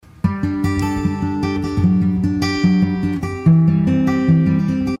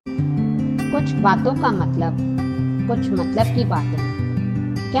बातों का मतलब, कुछ मतलब की बातें।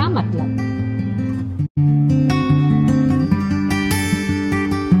 क्या मतलब?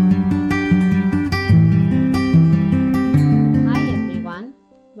 Hi everyone,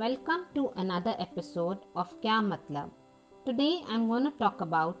 welcome to another episode of Kya Matlab. Today I'm going to talk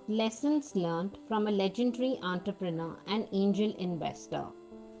about lessons learned from a legendary entrepreneur and angel investor.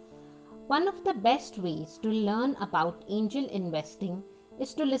 One of the best ways to learn about angel investing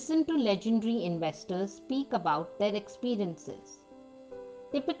is to listen to legendary investors speak about their experiences.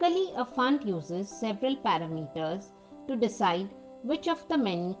 Typically, a fund uses several parameters to decide which of the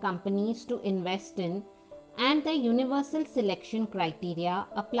many companies to invest in, and the universal selection criteria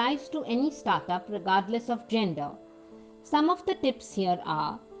applies to any startup regardless of gender. Some of the tips here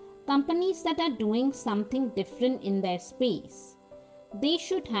are: companies that are doing something different in their space. They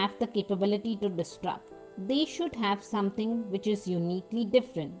should have the capability to disrupt. They should have something which is uniquely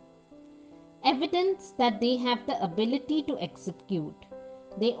different. Evidence that they have the ability to execute.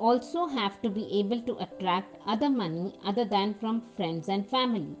 They also have to be able to attract other money other than from friends and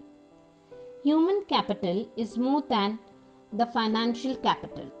family. Human capital is more than the financial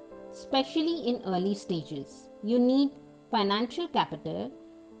capital, especially in early stages. You need financial capital,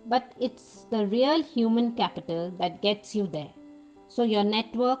 but it's the real human capital that gets you there. So, your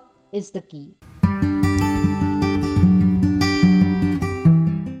network is the key.